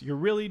it is. You're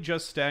really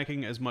just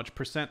stacking as much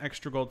percent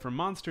extra gold from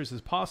monsters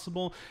as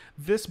possible.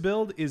 This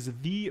build is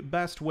the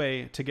best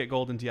way to get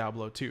gold in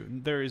Diablo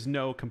 2. There is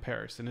no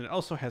comparison. It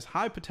also has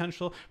high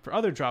potential for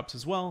other drops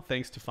as well,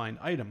 thanks to find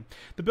item.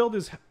 The build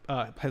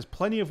has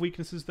plenty of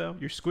weaknesses though.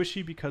 You're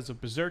squishy because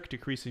of Berserk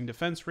decreasing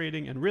defense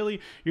rating, and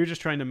really you're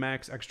just trying to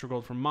max extra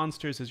gold from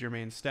monsters as your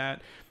main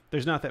stat.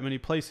 There's not that many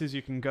places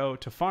you can go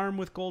to farm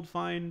with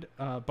Goldfind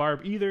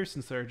Barb either,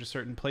 since there are just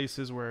certain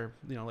places where,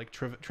 you know, like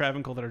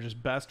Travancore that are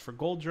just best for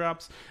gold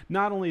drops.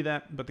 Not only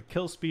that, but the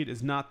kill speed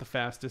is not the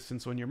fastest,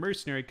 since when your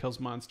mercenary kills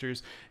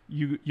monsters,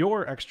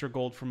 your extra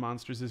gold from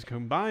monsters is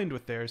combined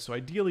with theirs, so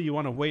ideally you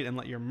want to wait and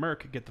let your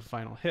merc get the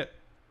final hit.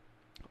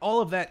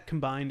 All of that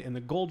combined, and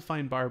the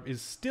Goldfind Barb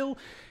is still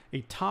a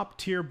top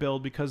tier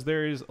build because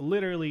there is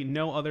literally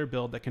no other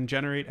build that can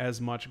generate as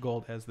much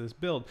gold as this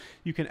build.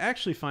 You can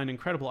actually find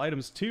incredible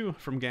items too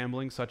from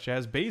gambling, such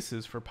as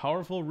bases for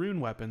powerful rune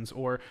weapons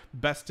or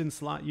best in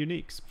slot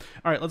uniques.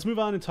 All right, let's move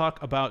on and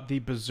talk about the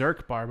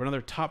Berserk Barb,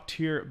 another top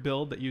tier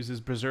build that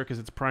uses Berserk as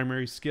its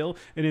primary skill.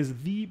 It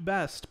is the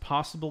best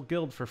possible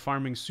guild for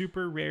farming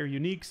super rare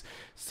uniques,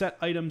 set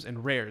items,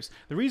 and rares.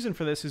 The reason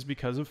for this is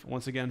because of,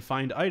 once again,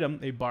 find item,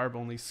 a barb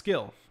only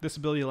skill. This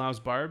ability allows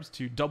barbs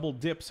to double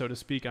dip, so to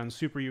speak, on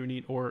super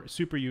unique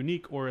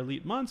or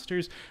elite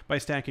monsters by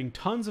stacking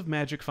tons of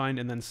magic find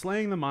and then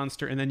slaying the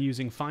monster and then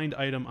using find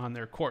item on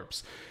their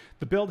corpse.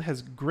 The build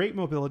has great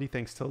mobility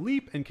thanks to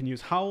leap and can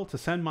use howl to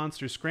send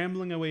monsters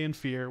scrambling away in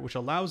fear, which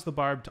allows the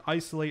barb to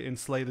isolate and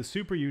slay the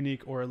super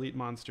unique or elite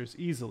monsters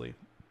easily.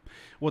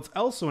 What's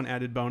also an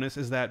added bonus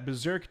is that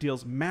Berserk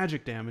deals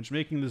magic damage,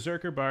 making the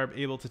Zerker Barb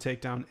able to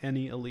take down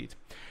any elite.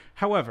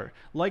 However,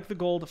 like the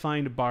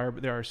Goldfind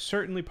Barb, there are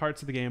certainly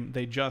parts of the game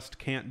they just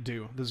can't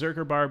do. The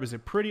Zerker Barb is a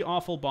pretty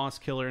awful boss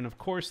killer, and of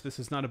course this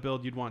is not a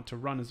build you'd want to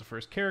run as a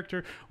first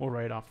character or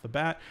right off the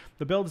bat.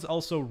 The build is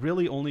also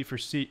really only for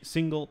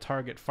single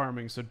target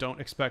farming, so don't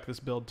expect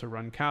this build to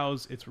run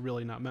cows. It's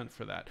really not meant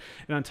for that.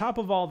 And on top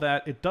of all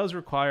that, it does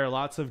require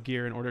lots of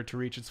gear in order to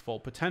reach its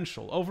full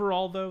potential.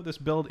 Overall though, this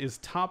build is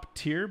top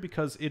tier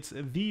because it's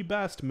the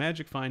best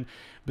magic find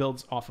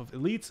builds off of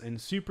elites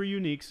and super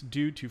uniques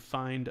due to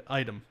find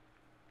item.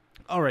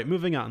 Alright,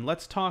 moving on.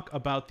 Let's talk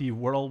about the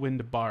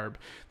Whirlwind Barb.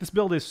 This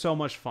build is so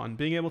much fun,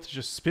 being able to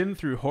just spin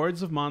through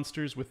hordes of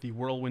monsters with the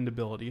Whirlwind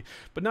ability.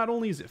 But not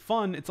only is it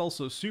fun, it's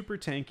also super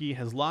tanky,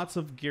 has lots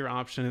of gear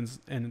options,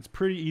 and it's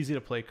pretty easy to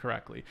play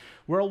correctly.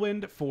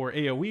 Whirlwind for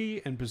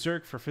AoE and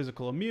Berserk for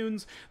physical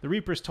immunes. The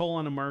Reaper's Toll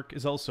on a Merc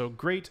is also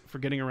great for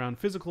getting around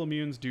physical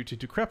immunes due to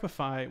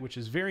Decrepify, which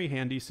is very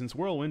handy since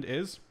Whirlwind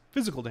is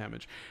physical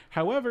damage.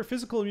 However,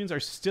 physical immunes are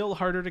still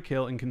harder to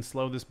kill and can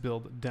slow this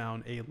build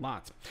down a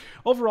lot.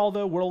 Overall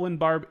though, Whirlwind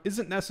Barb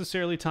isn't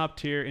necessarily top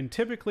tier, and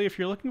typically if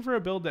you're looking for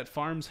a build that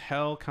farms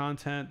hell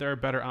content, there are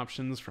better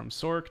options from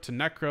Sork to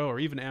Necro or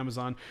even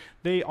Amazon.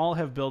 They all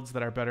have builds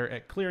that are better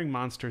at clearing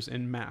monsters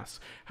in mass.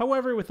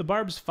 However, with the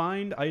Barb's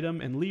Find,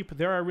 Item, and Leap,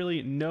 there are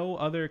really no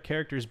other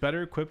characters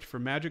better equipped for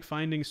magic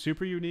finding,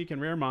 super unique,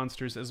 and rare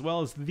monsters, as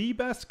well as the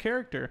best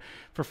character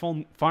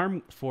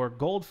for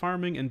gold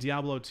farming in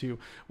Diablo 2.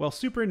 While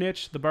super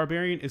niche, the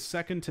Barbarian is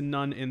second to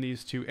none in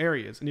these two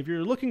areas, and if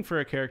you're looking for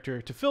a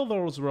character to fill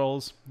those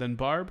roles, then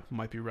Barb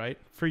might be right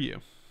for you.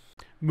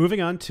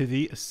 Moving on to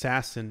the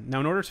Assassin. Now,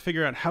 in order to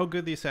figure out how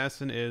good the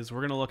Assassin is,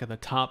 we're going to look at the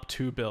top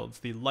two builds,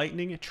 the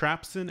Lightning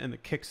Trapsin and the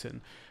Kicksin.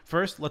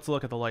 First, let's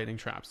look at the Lightning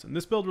Trapsin.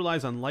 This build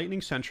relies on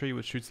Lightning Sentry,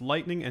 which shoots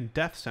lightning, and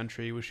Death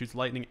Sentry, which shoots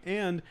lightning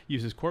and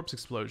uses Corpse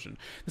Explosion.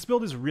 This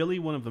build is really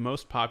one of the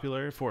most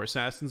popular for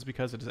Assassins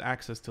because it has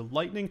access to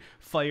lightning,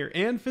 fire,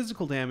 and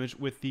physical damage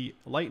with the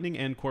lightning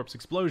and Corpse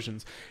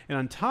Explosions. And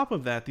on top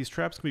of that, these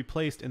traps can be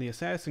placed and the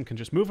Assassin can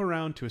just move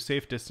around to a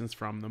safe distance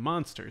from the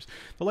monsters.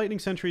 The Lightning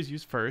Sentry is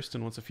used first,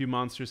 and once a few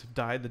monsters have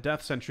died, the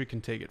Death Sentry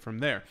can take it from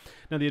there.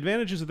 Now, the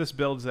advantages of this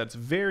build is that it's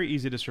very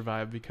easy to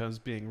survive because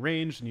being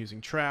ranged and using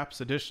traps.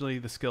 Additionally,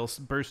 the skill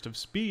Burst of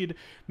Speed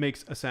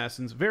makes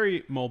assassins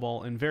very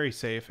mobile and very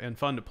safe and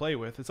fun to play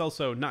with. It's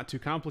also not too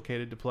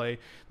complicated to play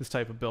this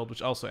type of build,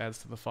 which also adds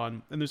to the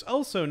fun. And there's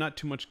also not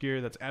too much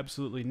gear that's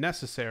absolutely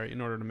necessary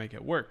in order to make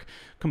it work.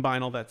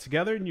 Combine all that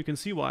together and you can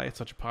see why it's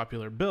such a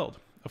popular build.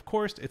 Of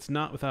course, it's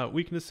not without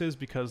weaknesses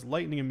because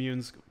lightning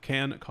immunes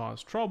can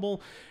cause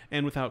trouble,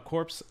 and without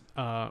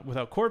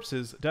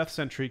corpses, Death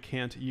Sentry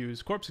can't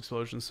use corpse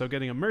explosions, so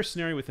getting a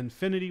mercenary with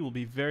infinity will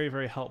be very,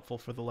 very helpful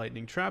for the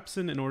Lightning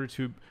Trapsin in order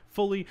to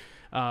fully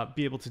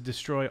be able to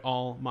destroy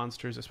all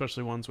monsters,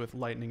 especially ones with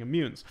lightning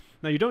immunes.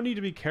 Now, you don't need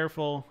to be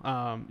careful,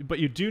 but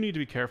you do need to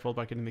be careful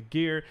about getting the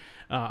gear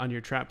on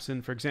your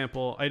Trapsin. For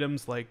example,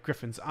 items like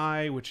Griffon's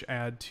Eye, which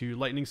add to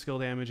lightning skill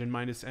damage and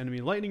minus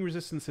enemy lightning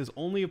resistances,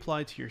 only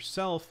apply to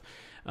yourself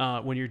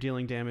when you're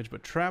dealing damage,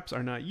 but traps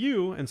are not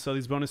you, and so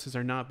these bonuses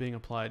are not being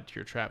applied to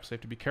your traps, so you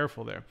have to be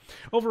careful there.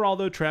 Overall,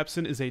 though,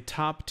 Trapsin is a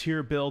top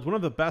tier build, one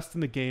of the best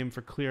in the game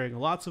for clearing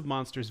lots of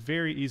monsters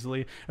very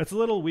easily. It's a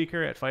little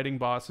weaker at fighting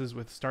bosses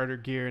with starter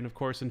gear, and of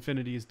course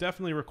Infinity is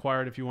definitely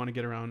required if you want to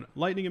get around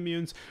lightning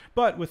immunes,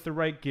 but with the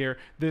right gear,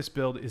 this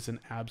build is an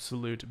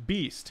absolute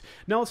beast.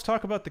 Now let's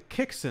talk about the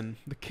Kicksin.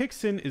 The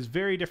Kicksin is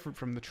very different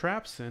from the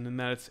Trapsin in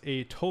that it's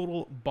a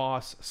total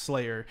boss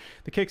slayer.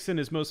 The Kicksin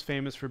is most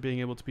famous for being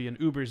able to be an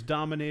Uber's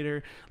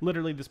Dominator.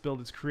 Literally, this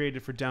build is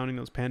created for downing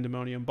those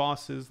Pandemonium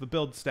bosses. The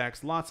build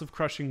stacks lots of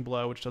Crushing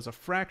Blow, which does a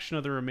fraction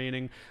of the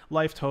remaining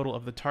life total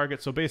of the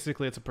target, so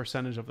basically it's a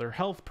percentage of their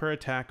health per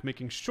attack,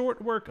 making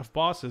short work of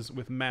bosses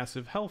with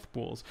massive health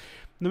pools.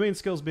 The main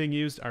skills being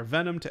used are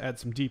Venom to add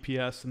some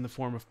DPS in the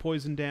form of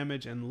poison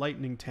damage, and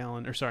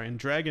and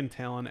Dragon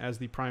Talon as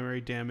the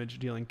primary damage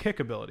dealing kick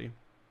ability.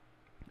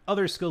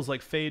 Other skills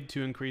like Fade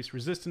to increase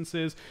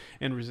resistances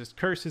and resist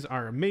curses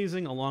are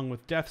amazing, along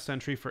with Death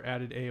Sentry for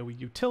added AoE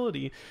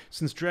utility.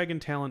 Since Dragon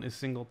Talon is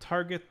single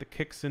target, the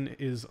Kicksin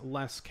is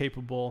less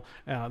capable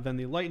than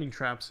the Lightning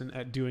Trapsin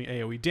at doing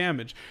AoE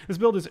damage. This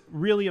build is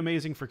really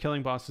amazing for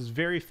killing bosses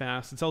very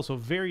fast. It's also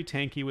very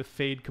tanky with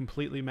Fade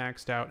completely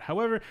maxed out.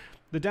 However,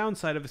 the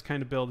downside of this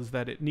kind of build is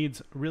that it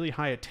needs really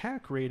high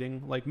attack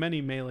rating, like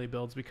many melee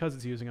builds, because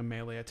it's using a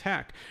melee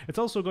attack. It's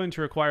also going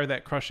to require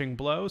that Crushing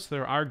Blow, so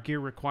there are gear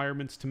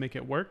requirements to make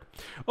it work.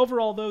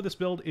 Overall, though, this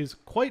build is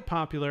quite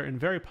popular and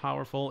very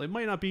powerful. It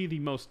might not be the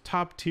most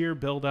top-tier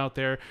build out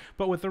there,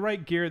 but with the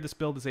right gear, this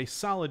build is a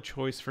solid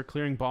choice for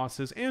clearing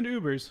bosses and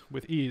Ubers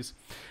with ease.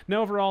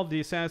 Now, overall,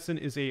 the Assassin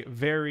is a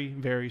very,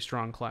 very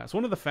strong class.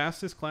 One of the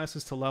fastest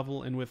classes to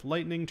level, and with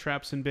Lightning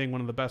Trapsin being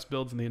one of the best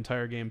builds in the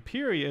entire game,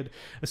 period,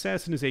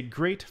 Assassin is a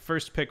great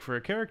first pick for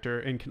a character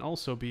and can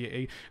also be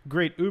a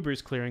great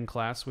Ubers clearing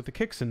class with the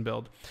Kicksin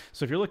build.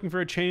 So if you're looking for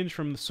a change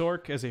from the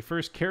Sorc as a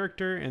first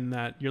character and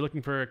that you're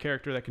looking for a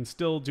character that can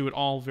still do it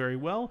all very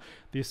well,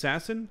 the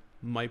Assassin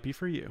might be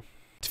for you.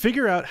 To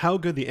figure out how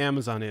good the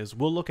Amazon is,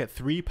 we'll look at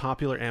 3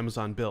 popular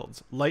Amazon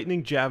builds: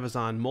 Lightning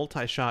Javazon,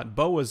 Multi-Shot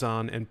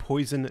Boazon, and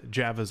Poison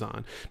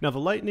Javazon. Now, the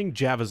Lightning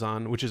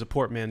Javazon, which is a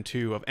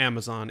portmanteau of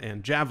Amazon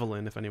and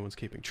Javelin, if anyone's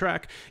keeping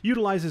track,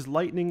 utilizes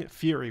Lightning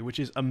Fury, which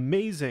is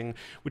amazing,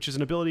 which is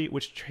an ability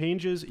which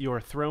changes your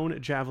thrown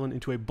javelin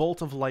into a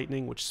bolt of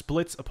lightning, which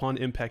splits upon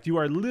impact. You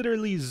are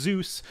literally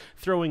Zeus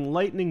throwing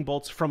lightning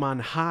bolts from on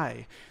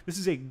high. This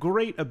is a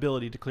great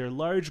ability to clear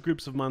large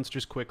groups of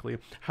monsters quickly.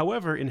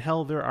 However, in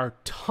Hell, there are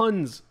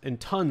tons and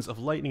tons of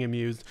lightning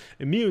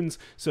immunes,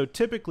 so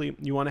typically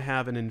you want to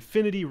have an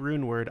Infinity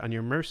Rune Word on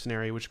your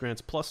Mercenary, which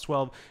grants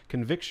 +12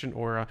 Conviction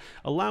Aura,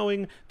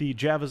 allowing the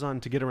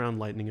Javazon to get around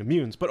lightning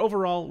immunes. But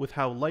overall, with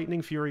how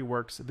Lightning Fury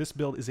works, this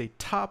build is a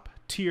top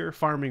tier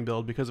farming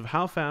build because of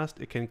how fast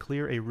it can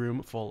clear a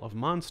room full of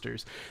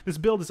monsters. This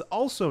build is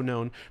also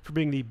known for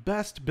being the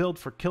best build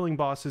for killing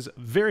bosses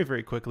very,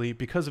 very quickly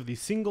because of the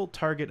single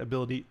target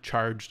ability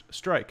Charged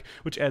Strike,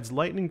 which adds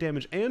lightning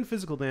damage and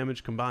physical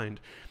damage combined.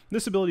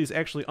 This ability is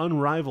actually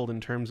unrivaled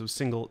in terms of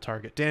single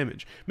target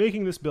damage,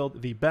 making this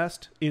build the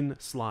best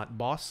in-slot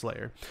boss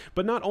slayer.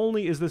 But not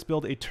only is this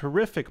build a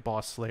terrific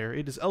boss slayer,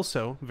 it is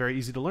also very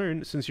easy to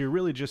learn since you're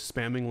really just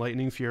spamming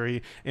Lightning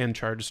Fury and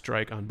Charged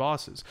Strike on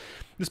bosses.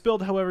 This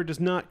build, however, does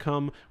not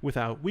come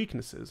without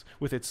weaknesses.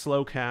 With its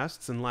slow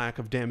casts and lack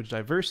of damage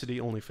diversity,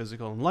 only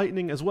physical and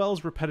lightning, as well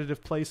as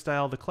repetitive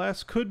playstyle, the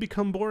class could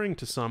become boring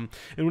to some.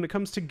 And when it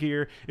comes to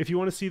gear, if you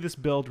want to see this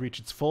build reach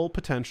its full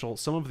potential,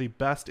 some of the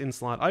best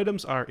in-slot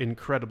items are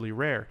incredibly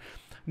rare.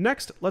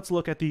 Next, let's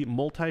look at the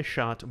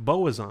Multi-Shot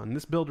Boazon.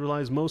 This build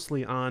relies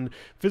mostly on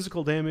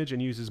physical damage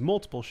and uses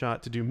multiple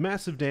shot to do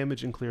massive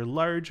damage and clear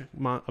large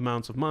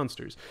amounts of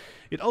monsters.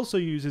 It also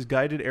uses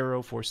Guided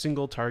Arrow for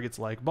single targets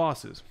like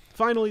bosses.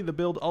 Finally, the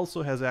build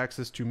also has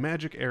access to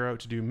Magic Arrow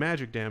to do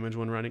magic damage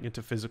when running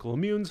into physical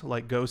immunes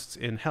like ghosts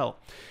in Hell.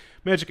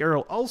 Magic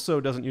Arrow also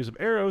doesn't use up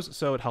arrows,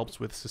 so it helps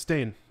with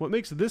sustain. What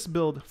makes this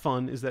build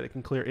fun is that it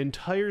can clear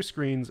entire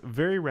screens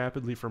very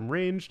rapidly from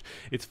ranged.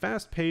 It's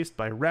fast-paced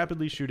by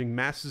rapidly shooting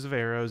masses of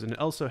arrows, and it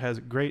also has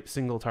great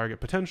single target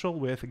potential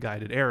with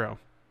Guided Arrow.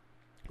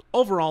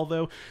 Overall,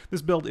 though,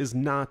 this build is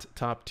not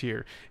top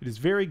tier. It is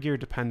very gear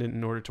dependent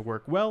in order to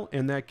work well,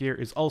 and that gear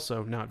is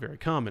also not very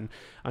common.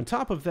 On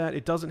top of that,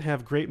 it doesn't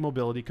have great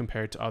mobility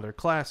compared to other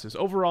classes.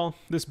 Overall,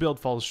 this build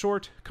falls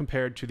short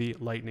compared to the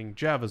Lightning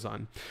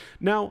Javazon.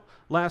 Now,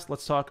 last,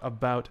 let's talk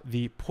about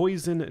the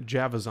Poison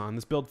Javazon.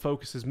 This build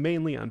focuses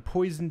mainly on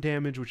poison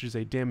damage, which is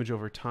a damage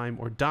over time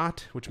or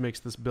dot, which makes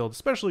this build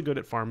especially good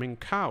at farming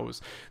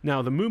cows.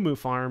 Now, the Moo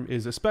farm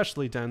is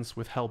especially dense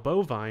with Hell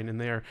Bovine, and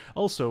they are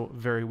also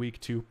very weak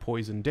to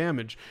poison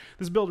damage.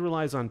 This build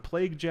relies on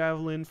Plague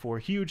Javelin for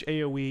huge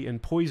AoE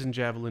and Poison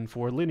Javelin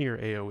for linear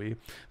AoE.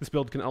 This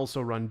build can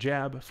also run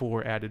Jab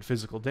for added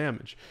physical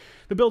damage.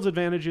 The build's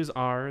advantages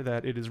are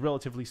that it is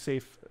relatively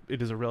safe.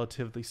 It is a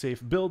relatively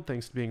safe build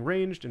thanks to being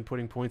ranged and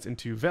putting points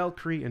into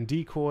Valkyrie and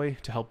Decoy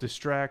to help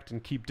distract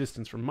and keep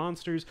distance from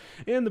monsters,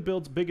 and the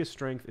build's biggest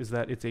strength is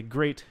that it's a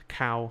great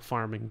cow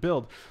farming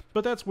build.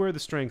 But that's where the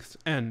strengths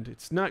end.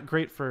 It's not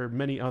great for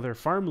many other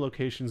farm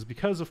locations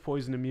because of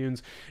poison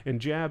immunes, and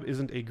Jab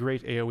isn't a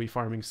great AoE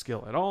farming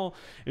skill at all.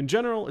 In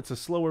general, it's a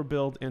slower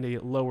build and a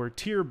lower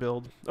tier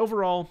build.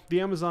 Overall,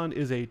 the Amazon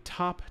is a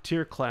top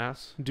tier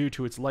class due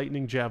to its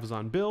Lightning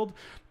Javazon build,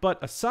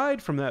 but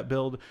aside from that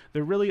build,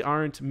 there really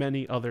aren't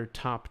many other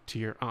top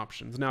tier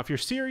options. Now, if you're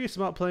serious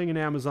about playing an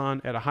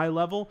Amazon at a high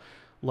level,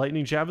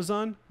 Lightning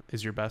Javazon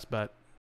is your best bet.